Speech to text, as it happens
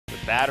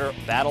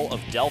battle of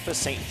Delphos,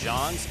 St.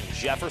 John's, and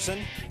Jefferson.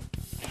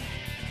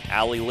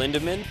 Allie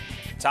Lindemann,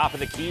 top of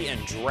the key,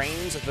 and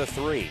drains the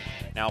three.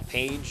 Now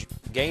Paige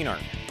Gaynor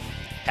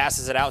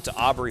passes it out to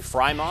Aubrey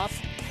Frymoth.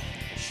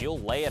 She'll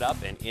lay it up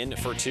and in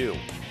for two.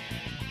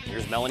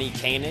 Here's Melanie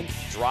Koenig,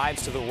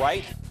 drives to the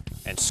right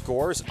and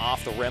scores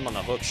off the rim on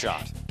the hook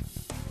shot.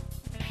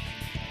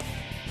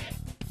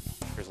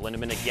 Here's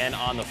Lindemann again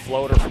on the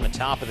floater from the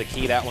top of the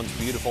key. That one's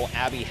beautiful.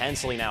 Abby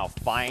Hensley now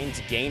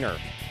finds Gaynor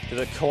to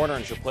the corner,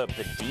 and she'll put up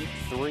the deep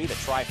three. The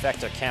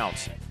trifecta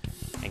counts.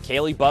 And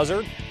Kaylee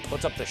Buzzard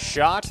puts up the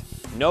shot.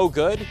 No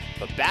good,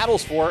 but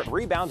battles for it,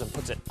 rebounds, and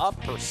puts it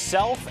up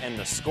herself, and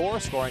the score,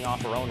 scoring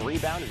off her own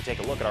rebound. If you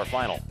take a look at our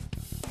final.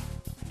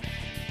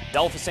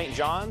 Delphos St.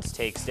 John's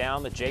takes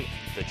down the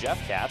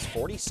Jeff Cats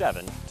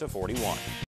 47-41.